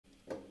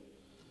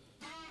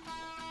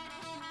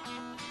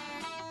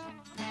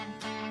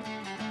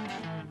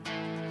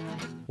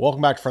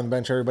Welcome back to From the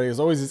Bench, everybody. As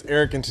always, it's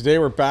Eric, and today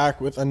we're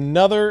back with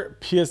another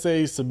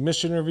PSA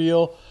submission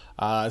reveal.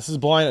 This is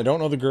blind. I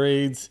don't know the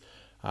grades.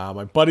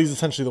 My buddy's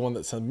essentially the one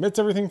that submits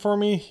everything for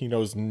me. He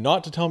knows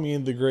not to tell me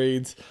the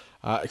grades,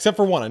 except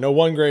for one. I know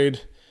one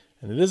grade,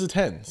 and it is a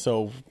 10.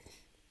 So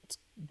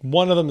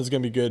one of them is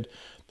going to be good.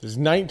 There's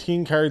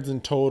 19 cards in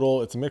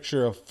total. It's a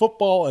mixture of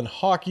football and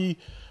hockey.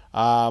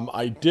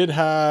 I did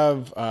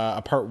have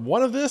a part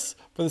one of this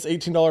for this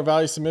 $18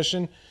 value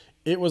submission.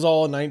 It was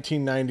all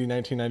 1990,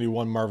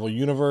 1991 Marvel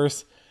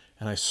Universe.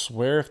 And I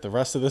swear if the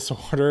rest of this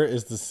order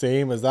is the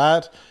same as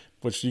that,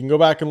 which you can go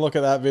back and look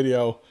at that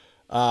video,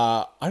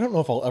 I don't know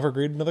if I'll ever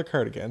grade another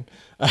card again.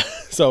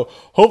 So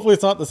hopefully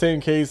it's not the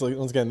same case. Like,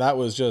 once again, that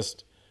was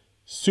just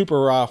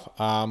super rough.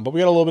 But we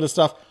got a little bit of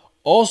stuff.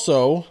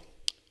 Also,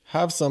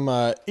 have some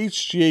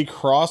HGA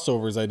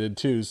crossovers I did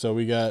too. So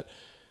we got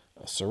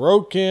a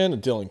Sorokin,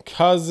 a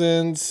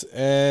Cozens,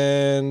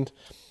 and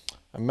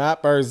a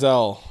Matt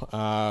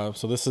Barzal.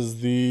 So this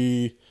is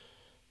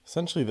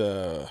essentially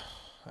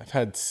I've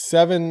had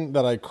 7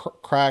 that I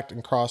cracked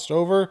and crossed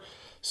over.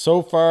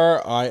 So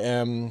far, I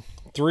am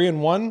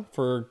 3-1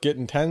 for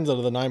getting 10s out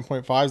of the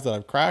 9.5s that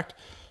I've cracked.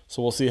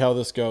 So we'll see how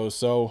this goes.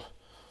 So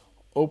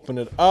open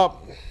it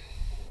up.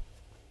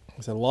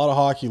 There's a lot of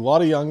hockey, a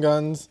lot of young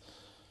guns.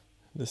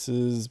 This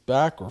is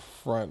back or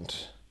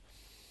front?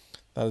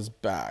 That is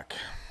back.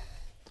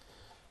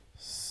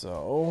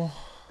 So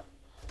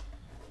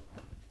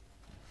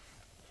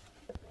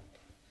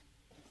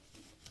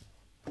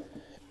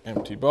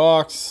empty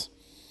box.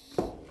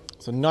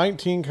 So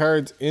 19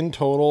 cards in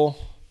total.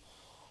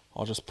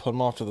 I'll just put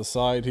them off to the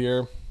side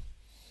here.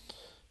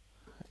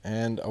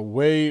 And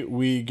away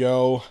we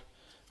go.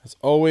 As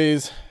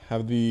always,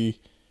 have the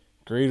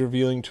grade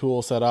revealing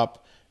tool set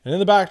up. And in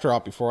the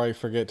backdrop, before I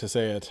forget to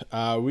say it,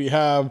 we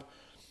have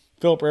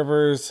Philip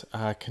Rivers,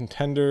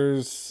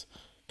 Contenders,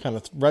 kind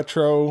of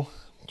retro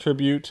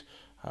tribute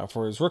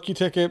for his rookie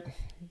ticket.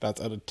 That's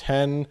out of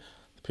 10,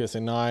 PSA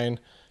 9.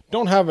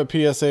 Don't have a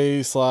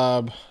PSA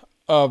slab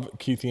of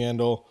Keith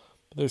Yandel.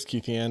 There's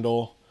Keith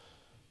Yandel,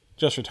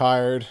 just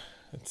retired.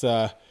 It's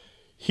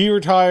he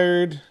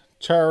retired,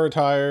 Chara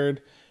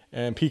retired,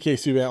 and PK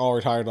Subban all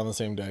retired on the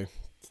same day.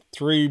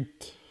 3,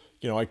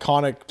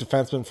 iconic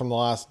defensemen from the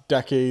last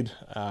decade,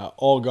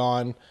 all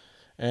gone.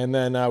 And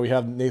then we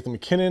have Nathan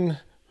MacKinnon,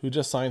 who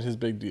just signed his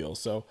big deal.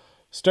 So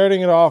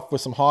starting it off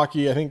with some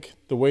hockey. I think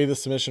the way the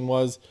submission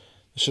was,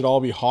 it should all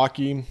be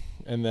hockey,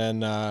 and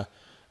then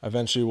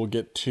eventually we'll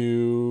get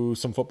to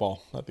some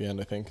football at the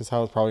end, I think, is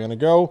how it's probably going to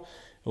go.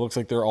 It looks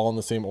like they're all in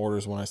the same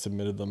orders when I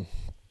submitted them.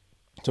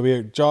 So we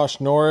have Josh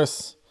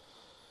Norris.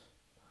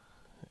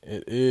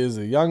 It is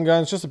a young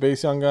gun. It's just a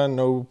base young gun.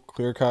 No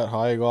clear cut,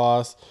 high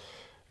gloss,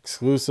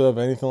 exclusive,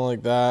 anything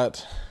like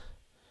that.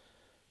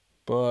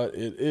 But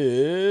it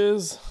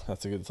is,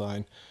 that's a good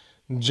sign,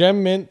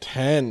 Gem Mint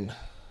 10.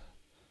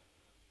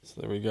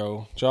 So there we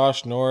go.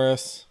 Josh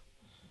Norris,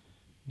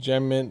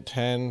 Gem Mint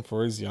 10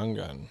 for his young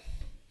gun.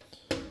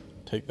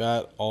 Take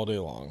that all day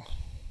long.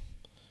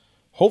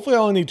 Hopefully I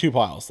only need 2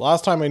 piles.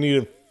 Last time I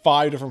needed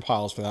 5 different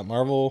piles for that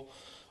Marvel.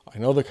 I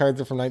know the cards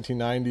are from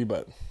 1990,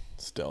 but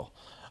still.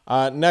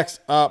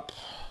 Next up,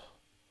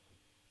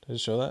 did I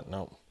show that?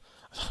 No.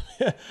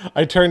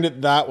 I turned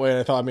it that way and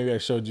I thought maybe I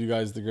showed you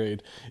guys the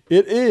grade.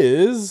 It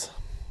is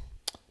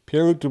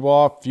Pierre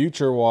Dubois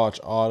Future Watch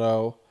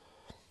Auto.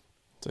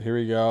 So here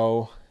we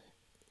go.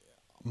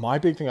 My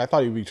big thing, I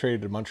thought he'd be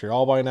traded to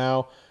Montreal by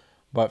now,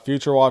 but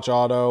Future Watch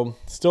Auto,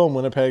 still in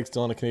Winnipeg,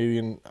 still in the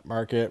Canadian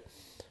market.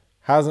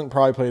 Hasn't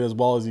probably played as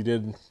well as he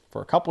did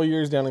for a couple of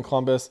years down in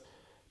Columbus.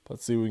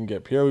 Let's see if we can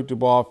get Pierre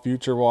Dubois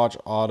Future Watch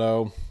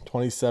Auto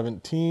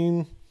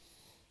 2017.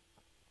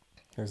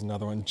 Here's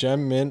another one,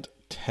 Gem Mint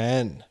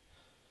 10.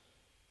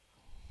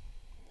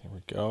 There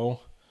we go.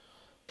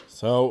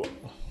 So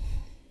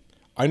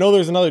I know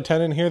there's another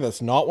 10 in here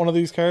that's not one of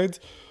these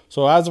cards.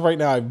 So as of right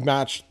now, I've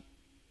matched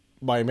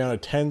my amount of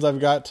 10s I've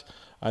got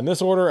in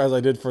this order as I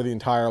did for the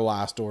entire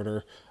last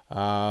order.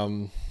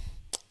 So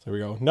there we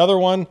go. Another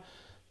one.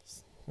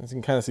 As you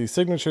can kind of see,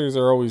 signatures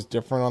are always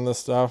different on this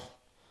stuff.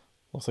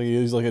 Looks like you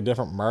use like a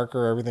different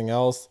marker, everything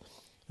else.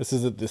 This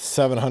is at the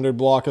 700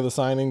 block of the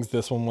signings.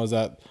 This one was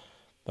at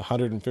the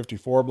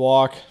 154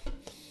 block. By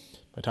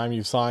the time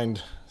you've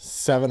signed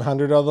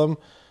 700 of them,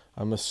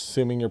 I'm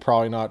assuming you're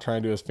probably not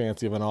trying to do as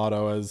fancy of an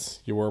auto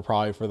as you were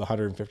probably for the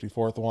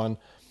 154th one.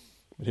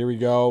 But here we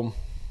go.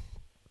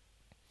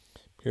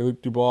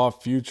 Pierre-Luc Dubois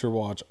Future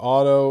Watch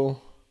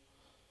Auto.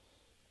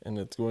 And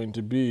it's going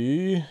to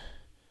be,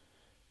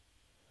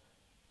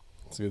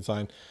 that's a good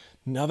sign,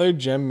 another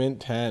Gem Mint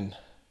 10.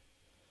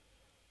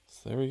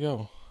 So there we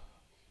go.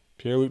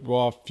 Pierre-Luc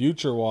Dubois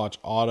Future Watch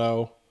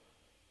Auto.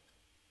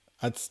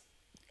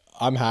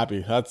 I'm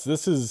happy.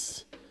 This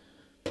has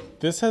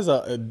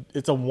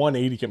it's a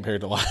 180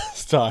 compared to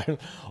last time.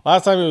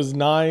 Last time it was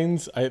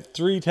 9s. I had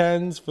 3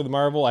 10s for the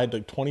Marvel. I had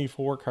like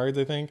 24 cards,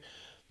 I think.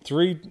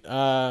 3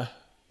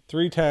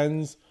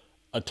 10s,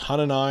 a ton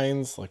of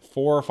 9s, like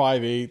 4 or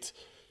 5 8s,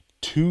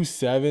 2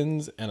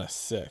 7s, and a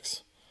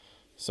 6.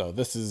 So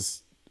this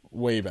is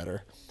way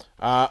better.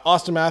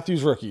 Auston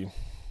Matthews rookie.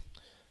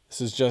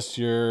 This is just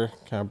your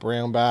kind of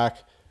brown back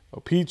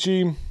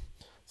O-Pee-Chee.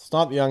 It's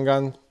not the young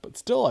gun, but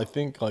still I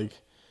think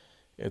like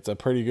it's a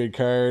pretty good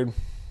card.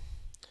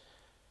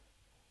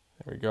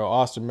 There we go.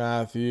 Auston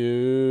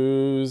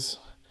Matthews.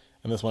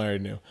 And this one I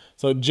already knew.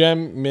 So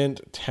Gem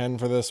Mint 10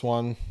 for this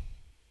one.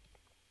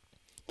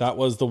 That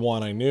was the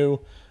one I knew.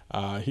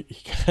 He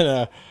kind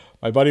of,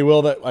 my buddy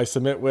Will that I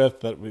submit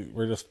with, that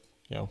we're just,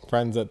 you know,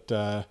 friends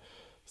that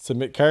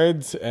submit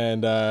cards,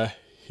 and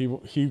he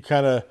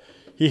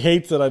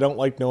hates that I don't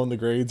like knowing the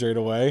grades right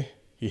away.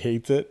 He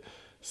hates it.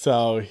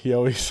 So he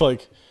always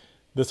like,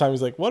 this time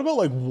he's like, what about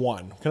like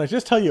 1? Can I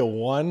just tell you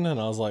 1? And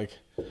I was like,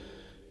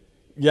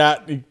 yeah,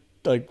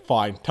 like,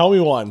 fine. Tell me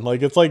 1.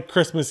 Like, it's like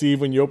Christmas Eve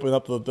when you open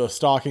up the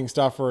stocking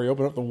stuffer, you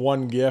open up the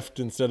 1 gift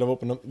instead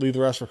of leave the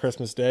rest for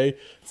Christmas Day.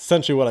 It's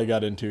essentially what I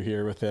got into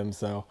here with him.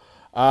 So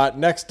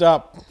next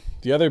up,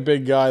 the other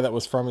big guy that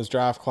was from his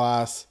draft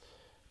class,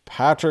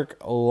 Patrick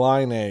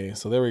Laine.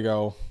 So there we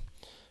go.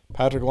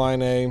 Patrick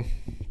Laine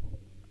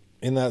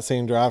in that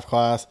same draft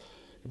class.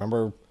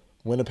 Remember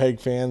Winnipeg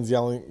fans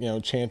yelling, you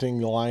know, chanting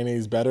the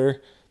Laine's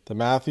better than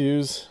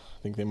Matthews.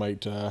 I think they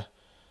might, you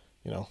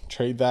know,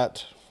 trade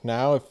that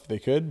now if they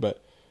could,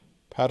 but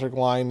Patrick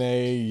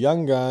Laine,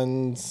 Young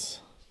Guns.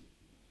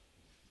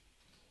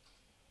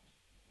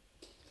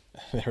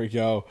 There we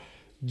go.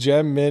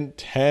 Gem Mint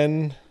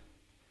 10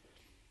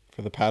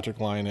 for the Patrick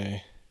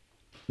Laine.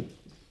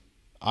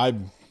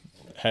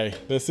 Hey,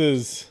 this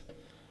is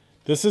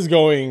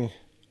going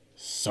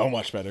so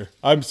much better.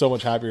 I'm so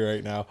much happier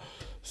right now.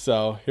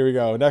 So here we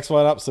go. Next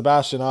one up,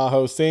 Sebastian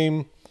Aho,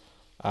 same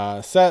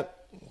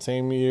set,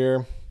 same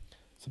year.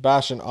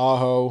 Sebastian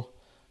Aho.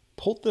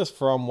 Pulled this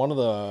from one of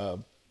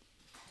the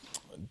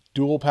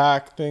dual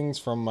pack things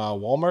from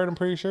Walmart, I'm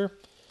pretty sure.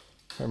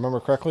 If I remember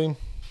correctly.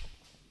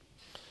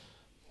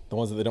 The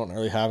ones that they don't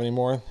really have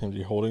anymore.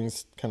 MG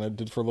Holdings kind of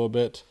did for a little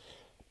bit.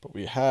 But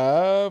we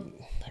have,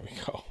 there we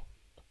go.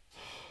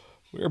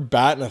 We're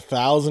batting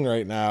 1,000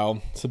 right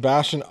now.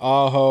 Sebastian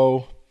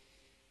Aho,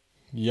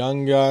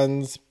 Young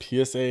Guns,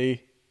 PSA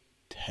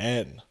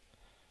 10.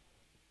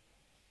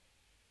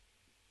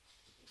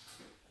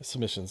 This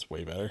submission's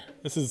way better.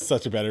 This is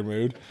such a better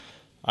mood.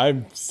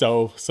 I'm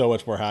so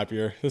much more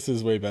happier. This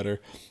is way better.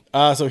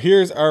 So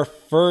here's our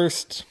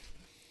first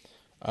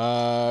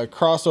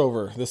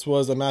crossover. This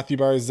was a Mathew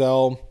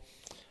Barzal.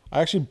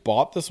 I actually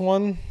bought this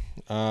one.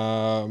 A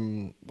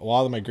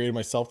lot of them I graded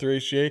myself through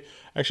HGA.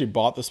 I actually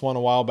bought this one a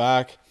while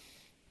back.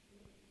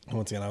 And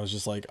once again, I was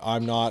just like,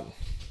 probably not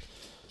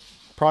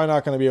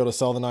going to be able to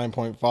sell the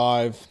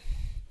 9.5.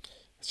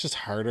 It's just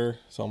harder.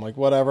 So I'm like,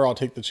 whatever, I'll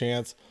take the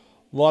chance.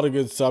 A lot of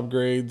good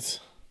subgrades.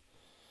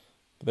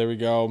 There we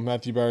go.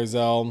 Mathew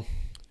Barzal.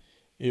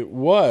 It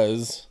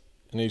was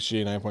an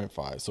HGA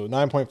 9.5. So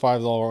 9.5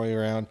 is all the way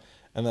around.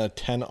 And then a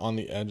 10 on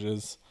the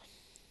edges.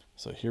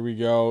 So here we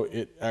go.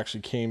 It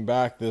actually came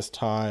back this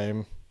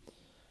time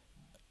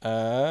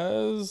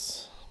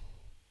as...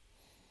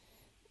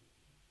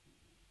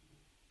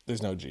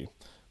 There's no G.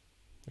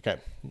 Okay.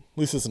 At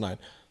least it's a 9.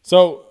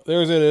 So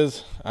there's it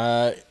is.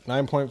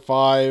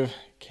 9.5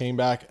 came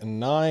back a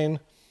 9.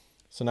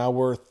 So now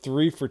we're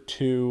 3 for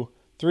 2.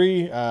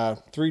 3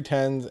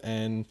 10s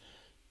and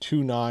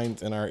 2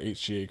 9s in our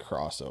HGA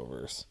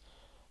crossovers.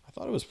 I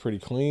thought it was pretty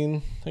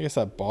clean. I guess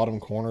that bottom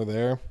corner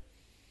there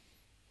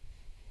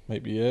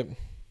might be it.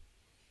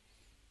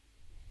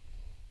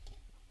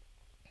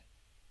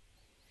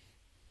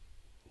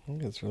 I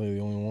think that's really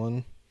the only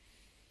one.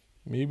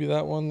 Maybe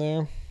that one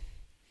there.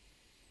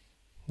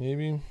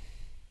 Maybe.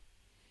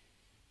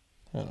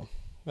 I don't know.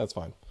 That's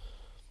fine.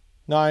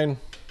 9.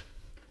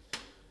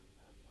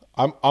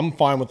 I'm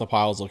fine with the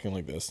piles looking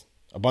like this.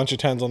 A bunch of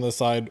 10s on this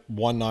side,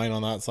 1 9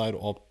 on that side.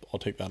 I'll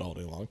take that all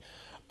day long.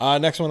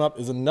 Next one up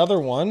is another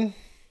one.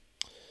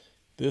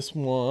 This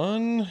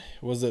one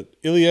was it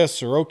Ilya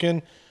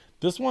Sorokin.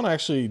 This one I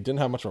actually didn't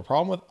have much of a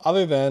problem with,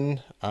 other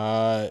than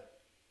the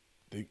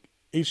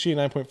HGA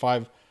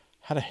 9.5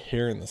 had a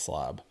hair in the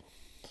slab.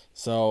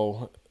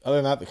 So other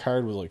than that, the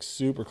card was like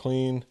super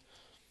clean.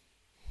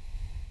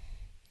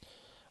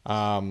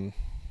 9.5,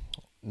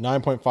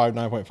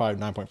 9.5,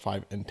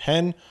 9.5, and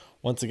 10.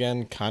 Once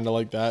again, kind of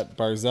like that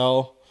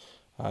Barzal.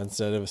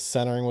 Instead of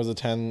centering was a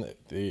 10,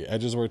 the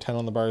edges were a 10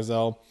 on the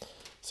Barzal.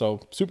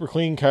 So super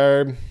clean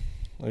card.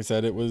 Like I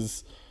said, it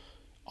was.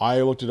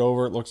 I looked it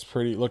over. It looked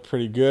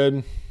pretty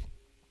good.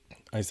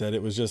 I said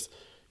it was just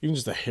even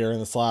just a hair in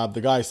the slab.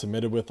 The guy I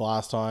submitted with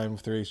last time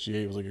through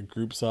HGA was like a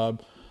group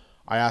sub.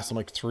 I asked him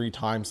like 3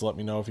 times to let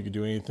me know if he could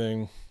do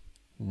anything.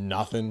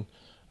 Nothing.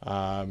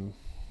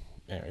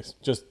 Anyways,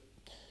 just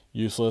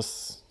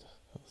useless.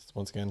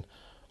 Once again,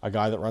 a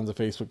guy that runs a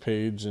Facebook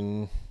page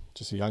and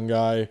just a young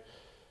guy,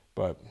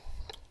 but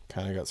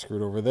kind of got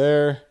screwed over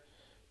there.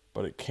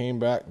 But it came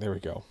back. There we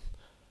go.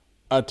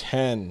 A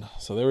 10.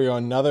 So there we go.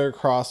 Another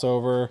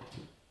crossover.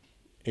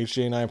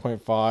 HGA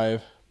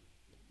 9.5.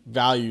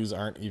 Values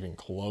aren't even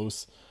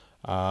close.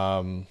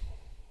 Yeah,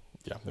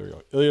 there we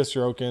go. Ilya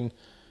Sorokin.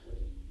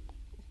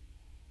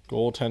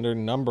 Goaltender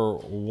number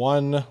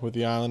 1 with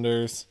the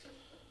Islanders,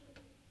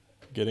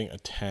 getting a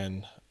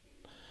 10.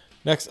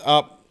 Next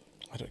up,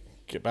 I had to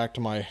get back to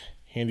my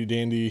handy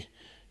dandy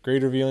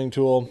grade revealing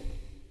tool.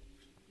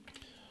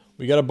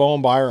 We got a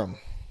Bowen Byram,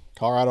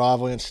 Colorado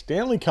Avalanche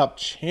Stanley Cup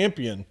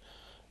champion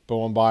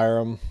Bowen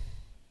Byram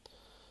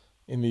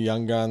in the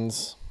Young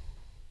Guns.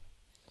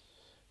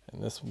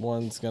 And this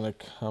one's going to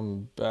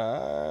come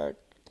back.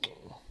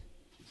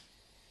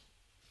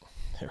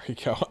 There we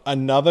go.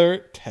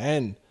 Another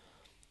 10.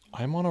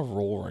 I'm on a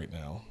roll right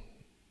now.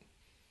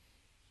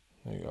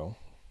 There you go.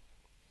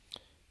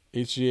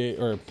 HGA,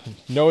 or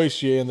no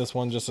HGA in this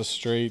one, just a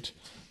straight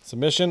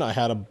submission. I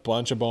had a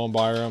bunch of Bowen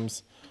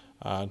Byrams.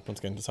 Once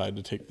again, decided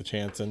to take the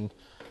chance and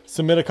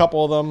submit a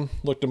couple of them.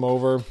 Looked them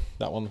over.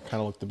 That one kind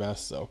of looked the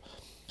best. So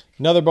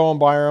another Bowen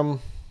Byram.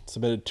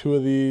 Submitted 2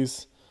 of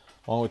these,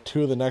 along with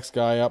 2 of the next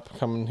guy up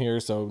coming here.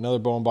 So another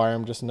Bowen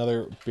Byram, just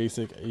another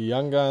basic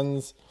Young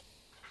Guns.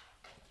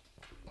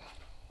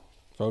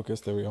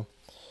 Focus. There we go.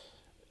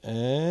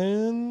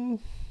 And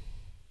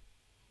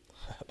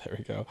there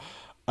we go.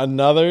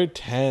 Another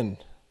 10.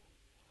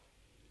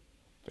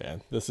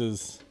 Man, this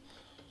is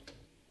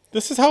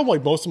how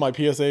like most of my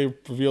PSA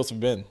reveals have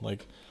been.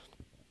 Like,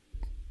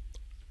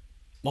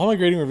 all my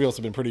grading reveals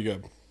have been pretty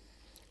good.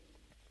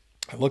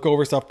 I look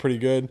over stuff pretty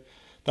good.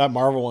 That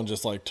Marvel one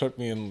just like took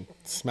me and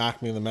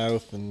smacked me in the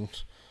mouth, and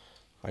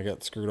I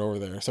got screwed over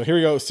there. So here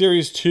we go.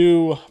 Series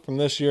 2 from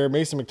this year.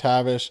 Mason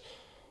McTavish.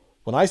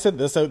 When I sent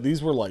this out,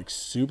 these were like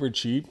super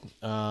cheap.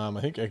 I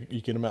think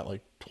you get them at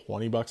like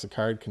 $20 a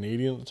card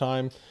Canadian at the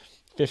time,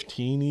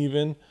 15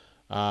 even.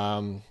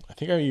 I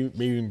think I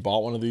maybe even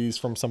bought one of these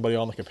from somebody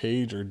on like a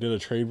page or did a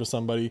trade with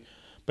somebody.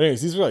 But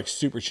anyways, these were like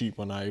super cheap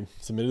when I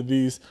submitted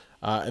these.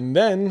 And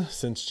then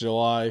since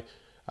July,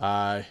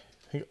 I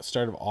think the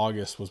start of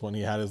August was when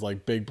he had his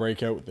like big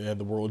breakout. They had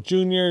the World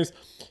Juniors.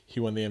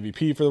 He won the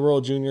MVP for the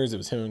World Juniors. It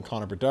was him and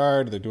Connor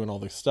Bedard. They're doing all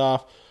this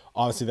stuff.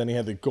 Obviously, then he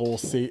had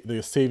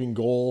the saving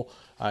goal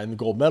in the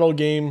gold medal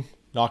game,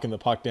 knocking the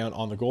puck down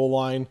on the goal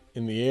line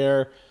in the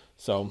air.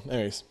 So,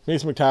 anyways,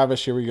 Mason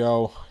McTavish, here we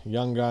go.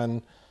 Young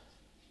Gun.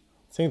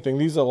 Same thing.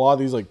 These, a lot of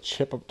these like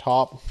chip up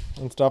top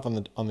and stuff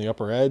on the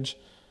upper edge.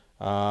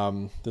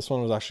 This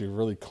one was actually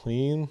really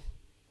clean.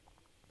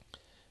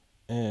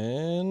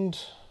 And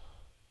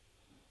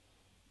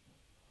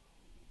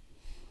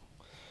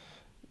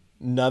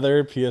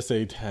another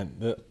PSA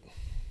 10.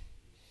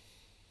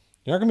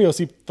 You're not going to be able to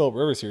see Philip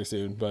Rivers here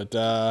soon, but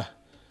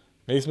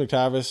Mason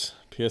McTavish,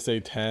 PSA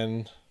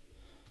 10.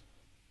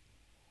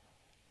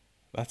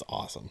 That's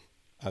awesome.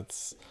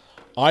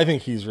 I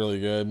think he's really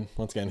good.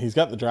 Once again, he's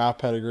got the draft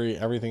pedigree,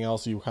 everything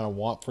else you kind of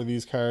want for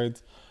these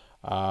cards.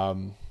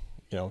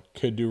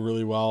 Could do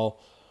really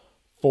well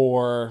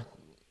for,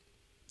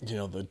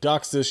 the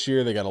Ducks this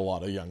year. They got a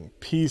lot of young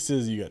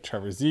pieces. You got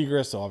Trevor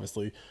Zegras, so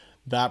obviously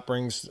that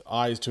brings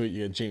eyes to it.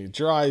 You got Jamie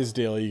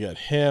Drysdale, you got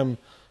him.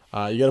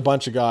 You got a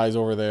bunch of guys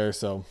over there,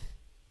 so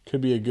could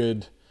be a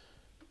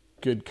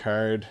good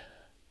card.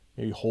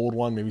 Maybe hold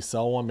one, maybe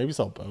sell one, maybe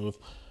sell both.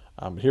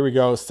 But here we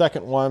go,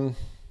 second one.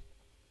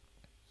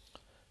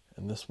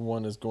 And this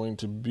one is going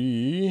to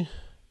be...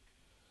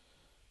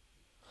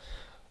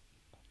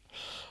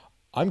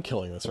 I'm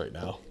killing this right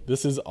now.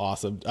 This is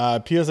awesome.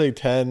 PSA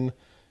 10,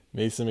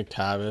 Mason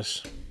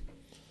McTavish.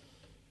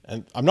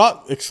 And I'm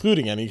not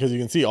excluding any because you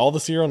can see all the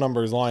serial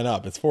numbers line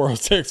up. It's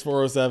 406,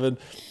 407.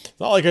 It's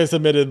not like I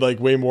submitted like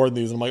way more than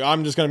these. I'm like,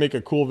 I'm just going to make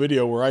a cool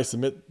video where I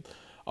submit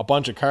a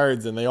bunch of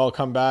cards and they all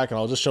come back and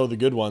I'll just show the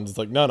good ones. It's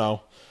like,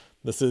 no.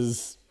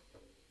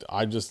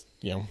 I'm just,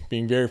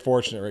 being very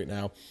fortunate right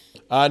now.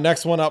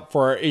 Next one up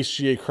for our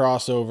HGA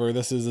crossover.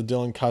 This is a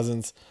Dylan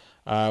Cozens.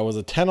 It was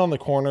a 10 on the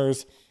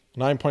corners,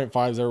 9.5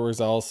 everywhere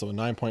else, so a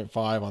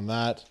 9.5 on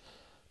that.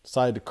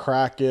 Decided to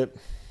crack it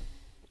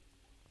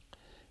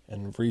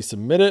and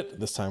resubmit it,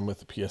 this time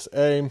with the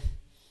PSA.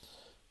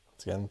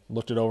 Once again,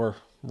 looked it over,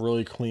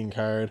 really clean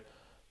card.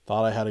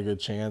 Thought I had a good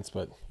chance,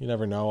 but you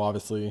never know,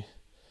 obviously.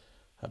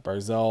 That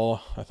Barzal,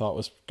 I thought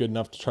was good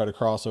enough to try to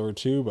cross over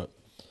too, but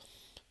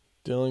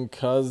Dylan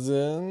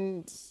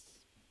Cozens.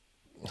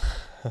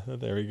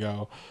 There we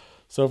go.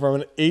 So from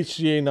an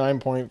HGA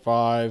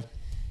 9.5,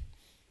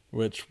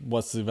 which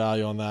what's the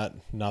value on that?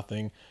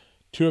 Nothing.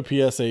 To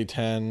a PSA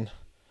 10.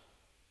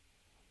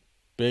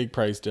 Big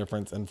price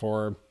difference. And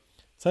for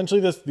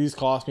essentially these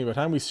cost me, by the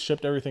time we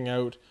shipped everything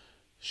out,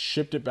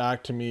 shipped it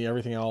back to me,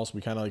 everything else, we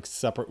kind of like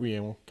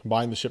we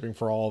combined the shipping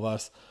for all of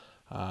us.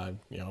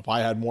 If I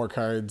had more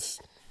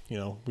cards,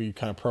 we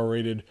kind of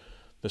prorated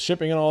the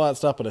shipping and all that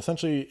stuff, but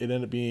essentially it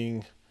ended up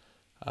being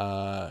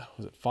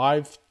was it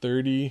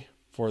 $5.30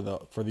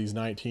 for these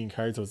 19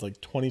 cards. So it was like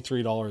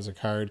 $23 a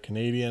card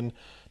Canadian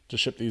to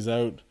ship these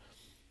out.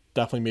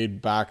 Definitely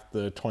made back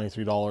the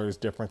 $23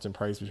 difference in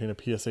price between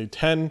a PSA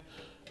 10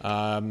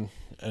 and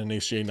an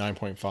HGA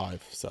 9.5.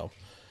 So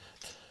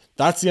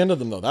that's the end of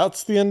them though.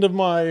 That's the end of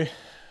my...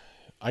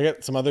 I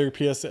got some other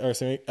PSA or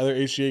some other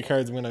HGA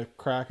cards I'm going to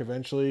crack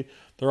eventually.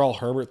 They're all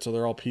Herbert, so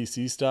they're all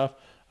PC stuff.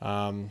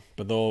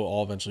 But they'll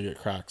all eventually get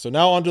cracked. So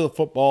now onto the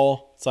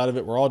football side of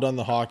it. We're all done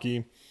the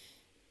hockey.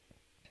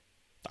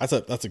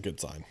 That's a good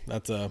sign.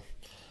 Here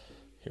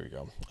we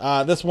go.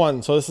 This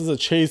one. So this is a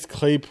Chase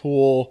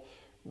Claypool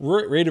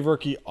rated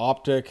rookie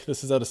Optic.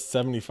 This is out of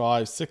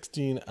 75,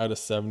 16 out of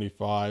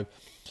 75.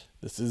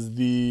 This is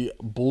the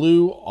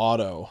blue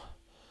auto.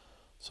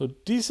 So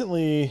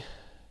decently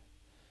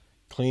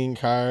clean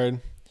card.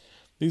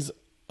 These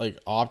like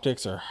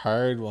optics are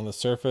hard on the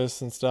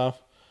surface and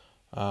stuff.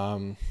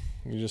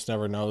 You just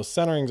never know.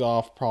 Centering's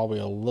off probably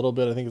a little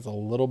bit. I think it's a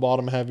little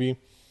bottom heavy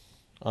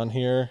on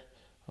here.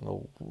 And a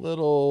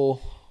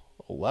little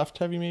left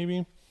heavy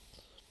maybe.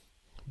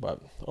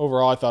 But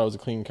overall, I thought it was a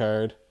clean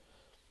card.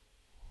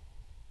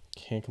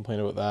 Can't complain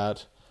about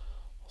that.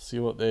 See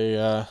what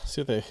their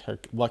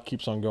luck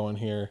keeps on going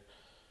here.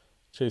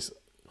 Chase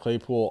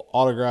Claypool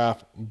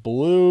autograph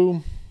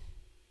blue.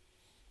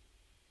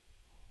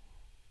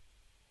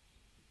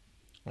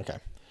 Okay.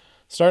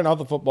 Starting out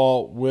the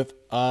football with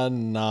a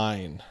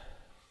 9.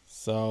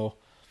 So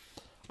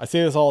I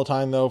say this all the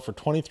time though, for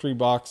 23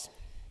 bucks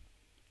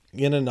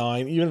in a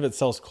 9, even if it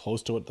sells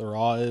close to what the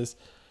raw is,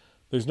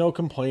 there's no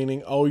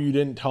complaining. Oh, you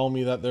didn't tell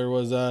me that there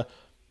was a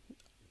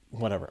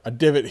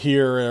divot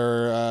here,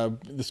 or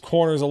this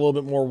corner is a little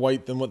bit more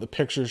white than what the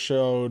picture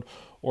showed,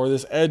 or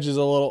this edge is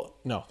a little,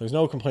 no, there's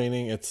no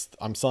complaining.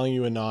 I'm selling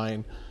you a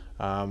 9.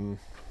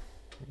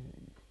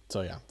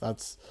 So yeah,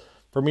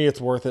 for me, it's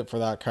worth it for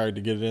that card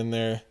to get it in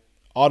there.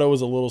 Auto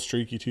was a little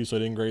streaky too, so I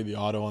didn't grade the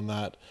auto on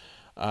that.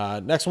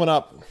 Next one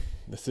up,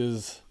 this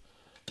is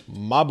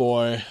my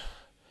boy,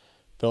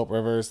 Philip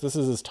Rivers. This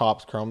is his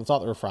Topps Chrome. It's not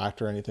the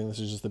refractor or anything. This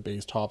is just the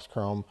base Topps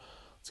Chrome.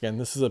 Again,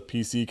 this is a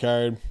PC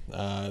card.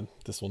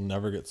 This will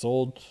never get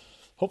sold.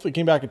 Hopefully it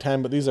came back at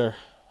 10, but these are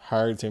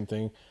hard. Same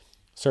thing.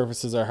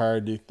 Surfaces are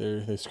hard.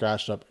 They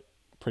scratched up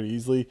pretty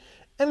easily.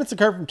 And it's a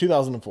card from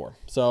 2004.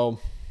 So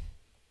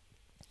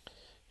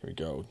here we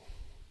go.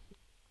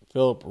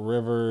 Philip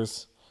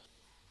Rivers.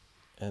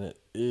 And it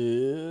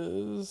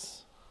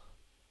is...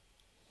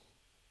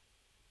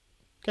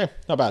 okay,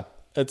 not bad.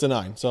 It's a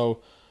 9.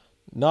 So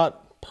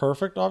not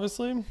perfect,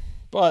 obviously,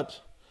 but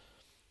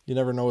you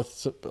never know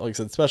with, like I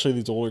said, especially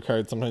these older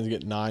cards. Sometimes you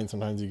get 9,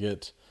 sometimes you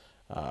get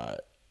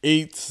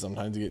 8,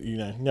 sometimes you get, you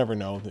never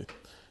know. The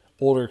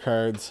older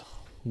cards,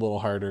 a little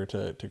harder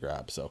to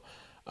grab. So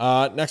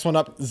next one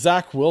up,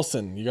 Zach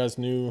Wilson. You guys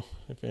knew,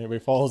 if anybody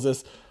follows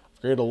this,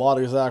 I've graded a lot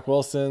of Zach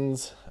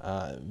Wilsons.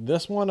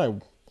 This one I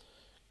kind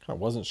of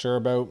wasn't sure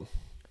about.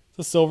 It's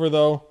a silver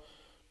though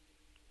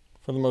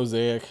for the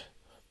Mosaic.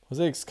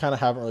 Mosaics kind of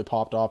haven't really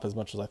popped off as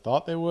much as I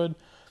thought they would. They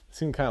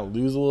seem to kind of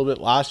lose a little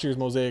bit. Last year's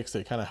Mosaics,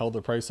 they kind of held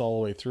their price all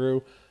the way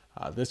through.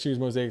 This year's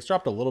Mosaics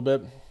dropped a little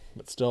bit,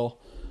 but still.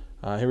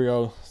 Here we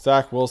go.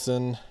 Zach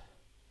Wilson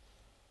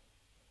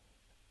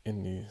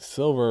in the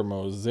silver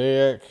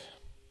Mosaic.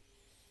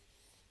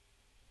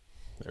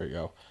 There we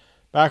go.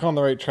 Back on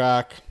the right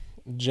track.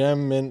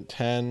 Gem Mint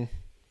 10.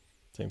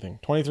 Same thing.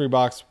 23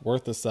 bucks,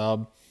 worth the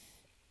sub.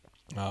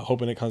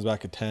 Hoping it comes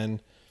back at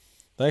 10.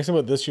 The nice thing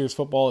about this year's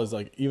football is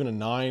like even a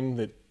 9,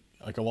 that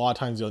like a lot of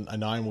times a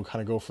 9 will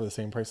kind of go for the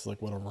same price as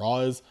like what a raw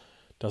is.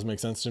 Doesn't make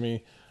sense to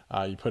me.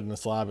 You put it in a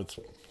slab, it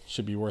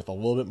should be worth a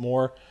little bit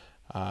more.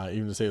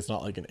 Even to say it's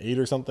not like an 8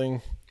 or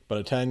something, but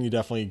a 10, you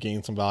definitely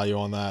gain some value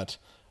on that,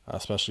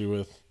 especially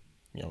with,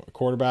 you know, a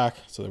quarterback.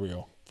 So there we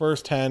go.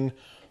 First 10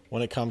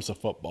 when it comes to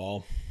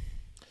football.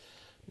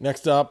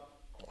 Next up,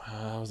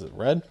 was it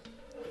red?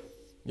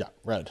 Yeah,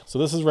 red. So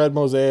this is red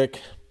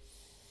Mosaic.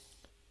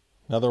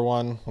 Another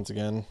one, once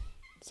again,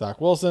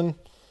 Zach Wilson.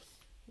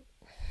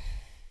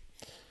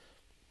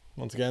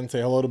 Once again,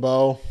 say hello to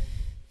Bo.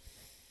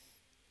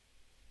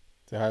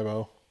 Say hi,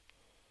 Bo.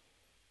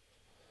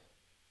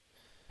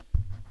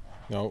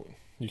 No,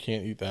 you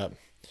can't eat that.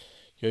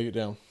 You gotta get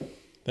down.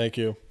 Thank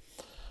you.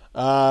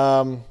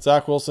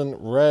 Zach Wilson,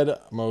 red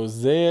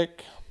Mosaic.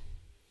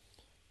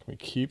 Can we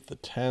keep the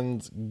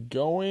 10s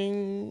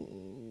going?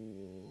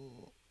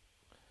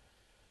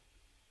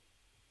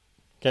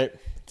 Okay,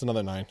 it's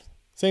another 9.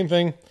 Same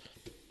thing.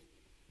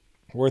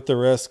 Worth the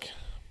risk,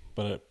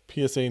 but a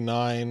PSA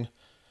 9,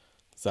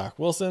 Zach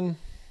Wilson.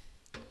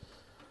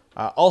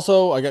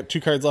 Also, I got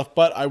 2 cards left,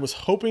 but I was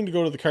hoping to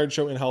go to the card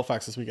show in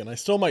Halifax this weekend. I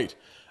still might.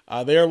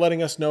 They are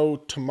letting us know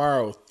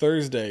tomorrow,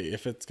 Thursday,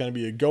 if it's going to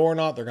be a go or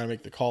not. They're going to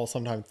make the call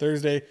sometime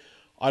Thursday.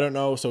 I don't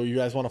know. So you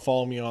guys want to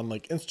follow me on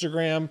like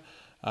Instagram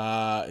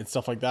and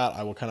stuff like that.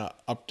 I will kind of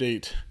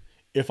update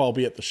if I'll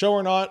be at the show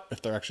or not,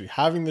 if they're actually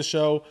having the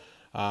show.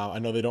 I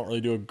know they don't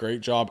really do a great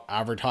job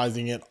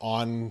advertising it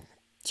on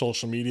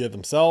social media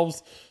themselves.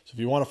 So if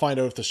you want to find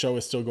out if the show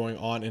is still going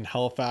on in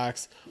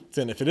Halifax,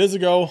 then if it is a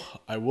go,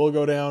 I will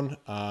go down.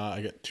 I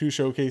get 2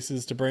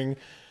 showcases to bring.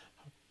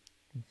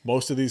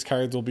 Most of these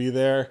cards will be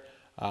there.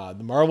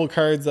 The Marvel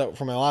cards that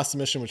from my last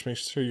submission, which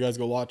makes sure you guys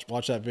go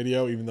watch that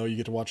video, even though you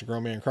get to watch a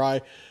grown man cry.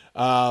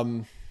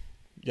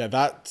 Yeah,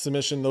 that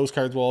submission, those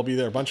cards will all be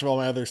there. A bunch of all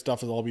my other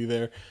stuff will all be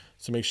there.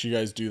 So make sure you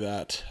guys do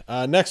that.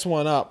 Next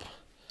one up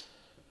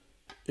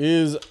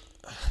is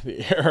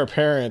the heir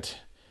apparent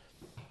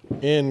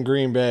in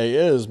Green Bay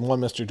is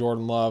one Mr.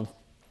 Jordan Love.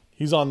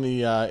 He's on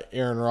the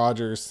Aaron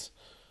Rodgers,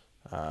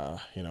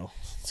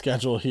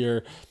 schedule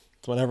here.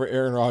 It's whenever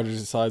Aaron Rodgers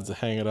decides to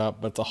hang it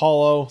up. But it's a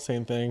hollow,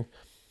 same thing.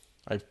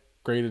 I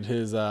graded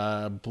his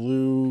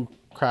blue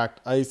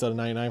cracked ice out of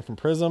 99 from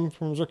Prism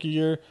from his rookie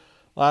year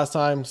last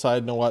time. So I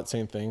know what,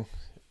 same thing.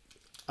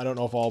 I don't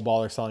know if I'll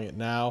bother selling it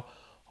now.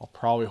 I'll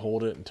probably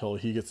hold it until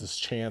he gets his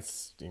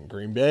chance in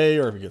Green Bay,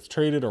 or if he gets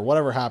traded, or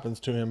whatever happens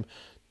to him,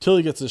 till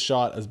he gets his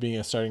shot as being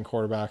a starting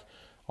quarterback.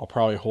 I'll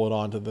probably hold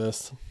on to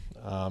this,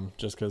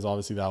 just because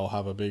obviously that will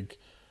have a big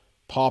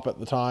pop at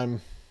the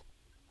time.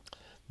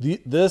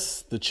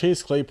 The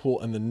Chase Claypool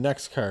and the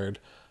next card,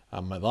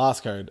 my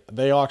last card,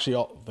 they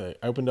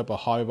opened up a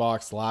hobby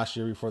box last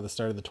year before the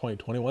start of the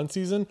 2021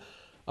 season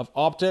of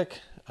Optic,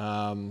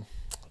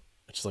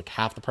 which is like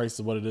half the price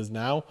of what it is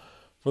now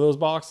for those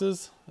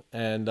boxes.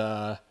 And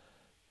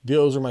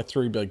those are my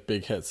three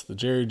big hits. The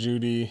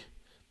Jeudy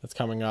that's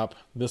coming up,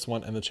 this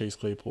one, and the Chase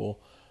Claypool.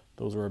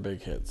 Those were a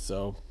big hit.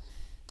 So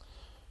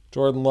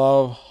Jordan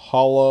Love,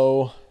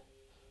 hollow.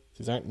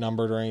 These aren't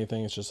numbered or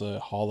anything. It's just a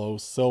hollow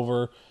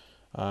silver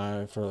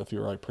for if you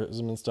were like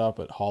Prism and stuff,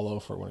 but hollow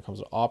for when it comes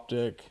to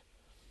Optic.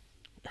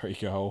 There you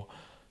go.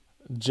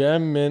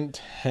 Gem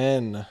Mint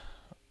 10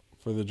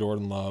 for the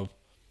Jordan Love.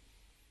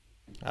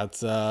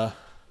 That's a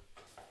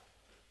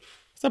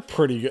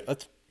pretty good.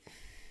 That's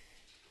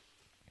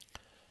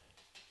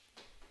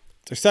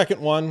their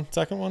second one,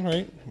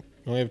 right?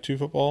 We only have 2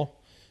 football.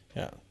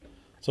 Yeah.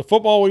 So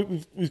football,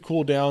 we've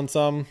cooled down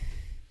some.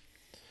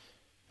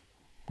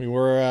 We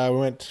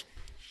went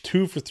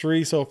 2 for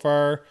 3 so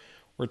far.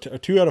 We're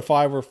 2 out of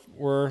 5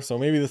 were so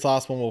maybe this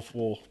last one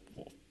we'll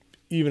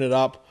even it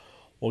up.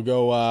 We'll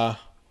go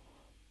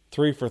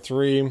 3 for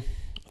 3.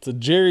 It's a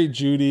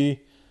Jeudy.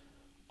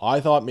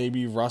 I thought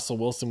maybe Russell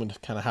Wilson would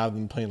kind of have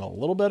them playing a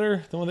little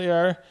better than what they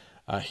are.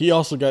 He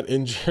also got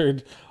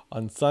injured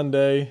on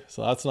Sunday,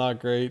 so that's not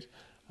great.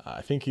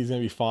 I think he's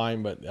going to be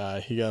fine, but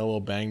he got a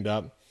little banged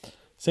up.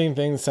 Same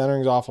thing, the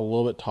centering's off a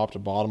little bit top to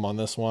bottom on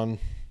this one.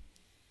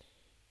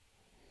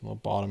 A little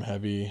bottom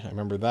heavy, I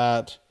remember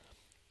that.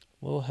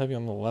 A little heavy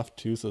on the left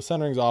too, so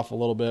centering's off a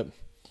little bit.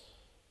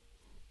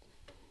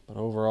 But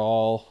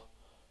overall,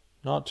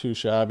 not too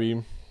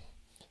shabby.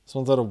 This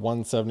one's out of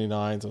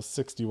 179, so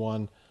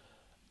 61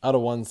 out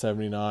of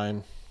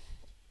 179.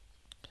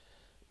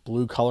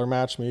 Blue color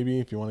match maybe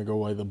if you want to go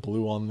by the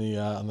blue on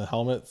the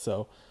helmet.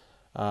 So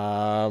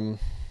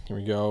here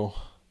we go.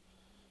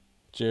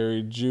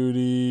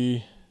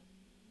 Jeudy.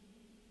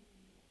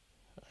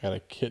 I got a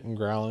kitten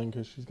growling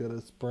because she's got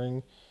a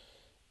spring.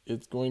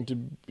 It's going to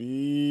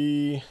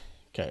be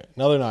okay.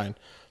 Another 9.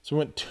 So we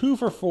went 2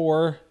 for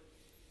 4.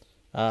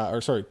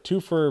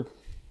 2 for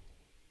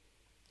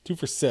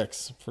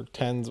 6 for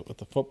 10s with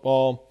the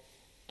football.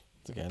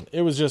 Again,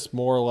 it was just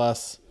more or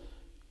less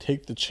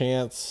take the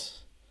chance.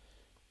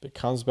 If it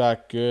comes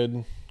back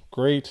good,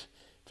 great.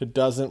 If it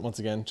doesn't, once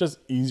again, just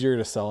easier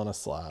to sell in a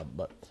slab.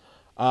 But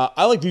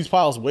I like these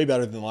piles way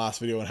better than the last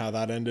video and how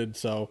that ended.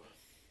 So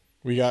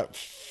we got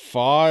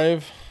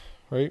 5,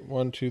 right?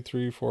 1, 2,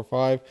 3, 4,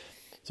 5.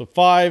 So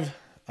 5.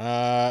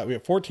 We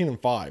have 14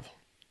 and 5.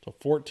 So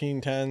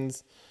 14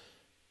 10s,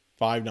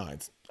 5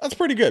 9s. That's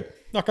pretty good.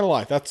 Not gonna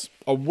lie. That's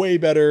a way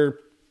better,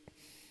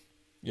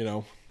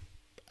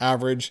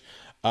 average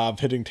of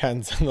hitting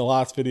 10s in the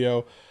last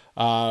video.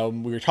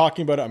 We were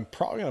talking about it. I'm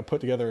probably going to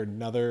put together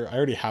another. I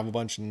already have a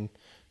bunch in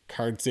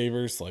card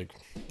savers, like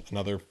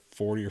another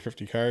 40 or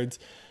 50 cards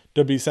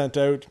to be sent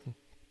out.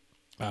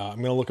 I'm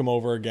going to look them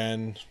over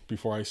again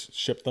before I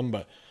ship them,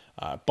 but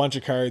a bunch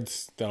of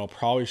cards that I'll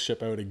probably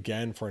ship out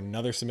again for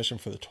another submission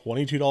for the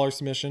 $22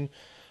 submission.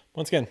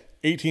 Once again,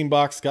 18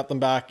 bucks, got them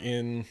back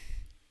in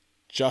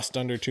just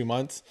under 2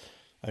 months.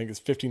 I think it's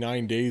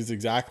 59 days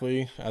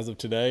exactly as of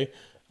today.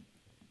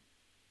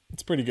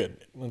 It's pretty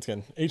good. Once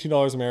again,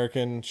 $18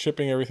 American,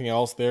 shipping, everything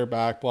else, they're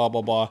back, blah,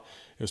 blah, blah.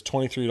 It was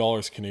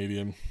 $23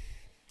 Canadian.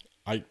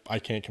 I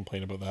can't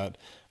complain about that.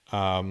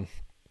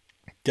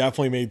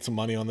 Definitely made some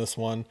money on this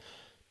one.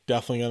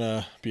 Definitely going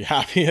to be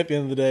happy at the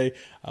end of the day.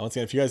 Once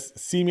again, if you guys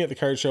see me at the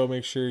card show,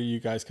 make sure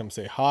you guys come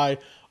say hi.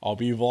 I'll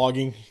be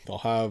vlogging. I'll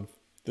have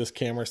this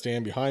camera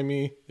stand behind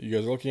me that you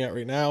guys are looking at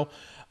right now.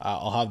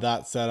 I'll have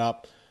that set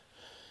up.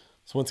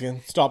 So once again,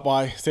 stop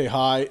by, say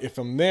hi. If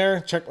I'm there,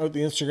 check out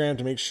the Instagram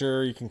to make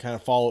sure you can kind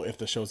of follow if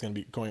the show is going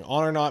to be going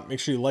on or not. Make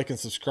sure you like and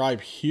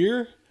subscribe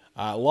here.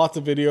 Lots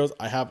of videos.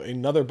 I have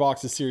another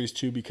box of Series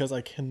 2 because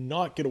I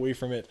cannot get away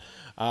from it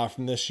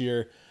from this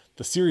year.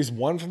 The Series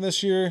 1 from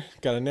this year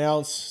got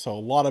announced. So a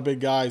lot of big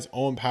guys,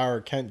 Owen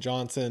Power, Kent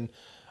Johnson,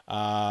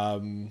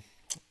 Mathew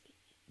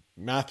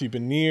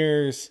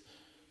Beniers.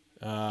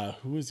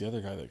 Who was the other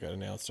guy that got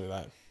announced or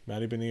that?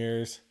 Matty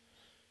Beniers,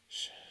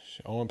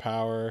 Owen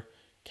Power,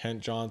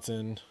 Kent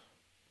Johnson,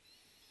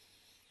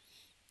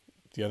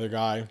 the other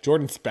guy,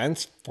 Jordan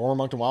Spence, former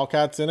Moncton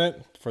Wildcats in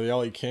it for the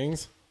LA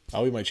Kings.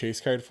 That'll be my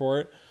chase card for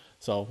it.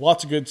 So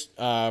lots of good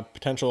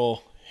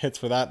potential hits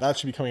for that. That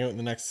should be coming out in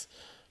the next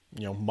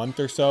month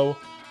or so.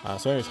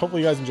 So anyways,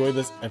 hopefully you guys enjoyed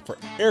this. And for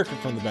Eric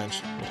from the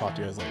bench, we'll talk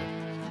to you guys later.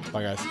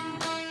 Bye guys.